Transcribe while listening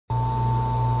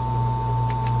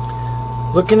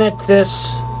Looking at this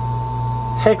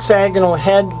hexagonal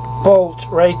head bolt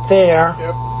right there,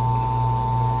 Yep.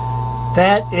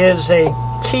 that is a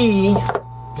key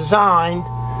design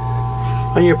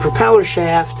on your propeller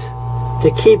shaft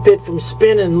to keep it from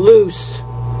spinning loose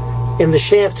in the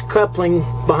shaft coupling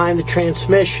behind the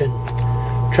transmission.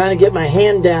 I'm trying to get my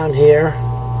hand down here.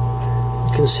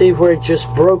 You can see where it just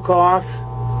broke off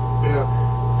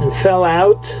and fell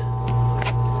out.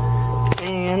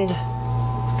 And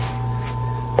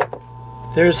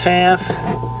there's half.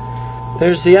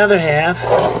 There's the other half.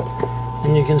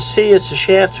 And you can see as the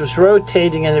shaft was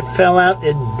rotating and it fell out,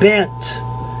 it bent.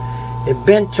 It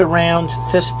bent around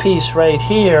this piece right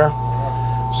here.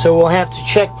 So we'll have to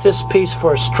check this piece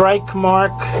for a strike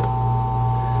mark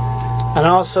and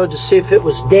also to see if it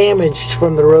was damaged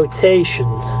from the rotation.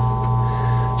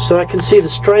 So I can see the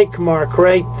strike mark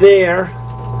right there.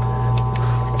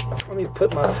 Let me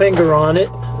put my finger on it.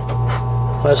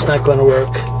 Well, that's not going to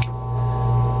work.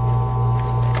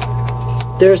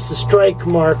 There's the strike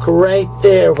mark right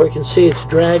there where you can see it's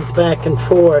dragged back and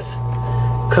forth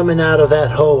coming out of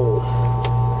that hole.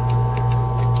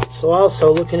 So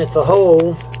also looking at the hole,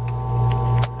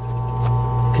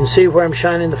 you can see where I'm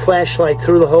shining the flashlight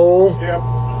through the hole. Yep.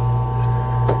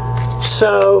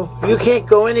 So you can't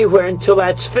go anywhere until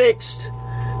that's fixed.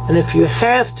 And if you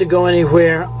have to go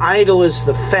anywhere, idle is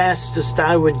the fastest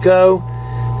I would go.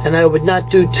 And I would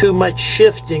not do too much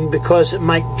shifting because it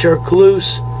might jerk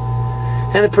loose.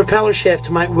 And the propeller shaft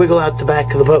might wiggle out the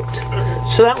back of the boat.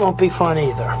 So that won't be fun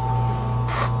either.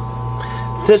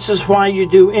 This is why you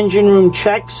do engine room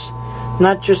checks.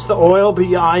 Not just the oil, but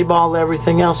you eyeball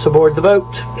everything else aboard the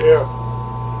boat.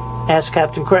 Yeah. Ask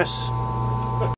Captain Chris.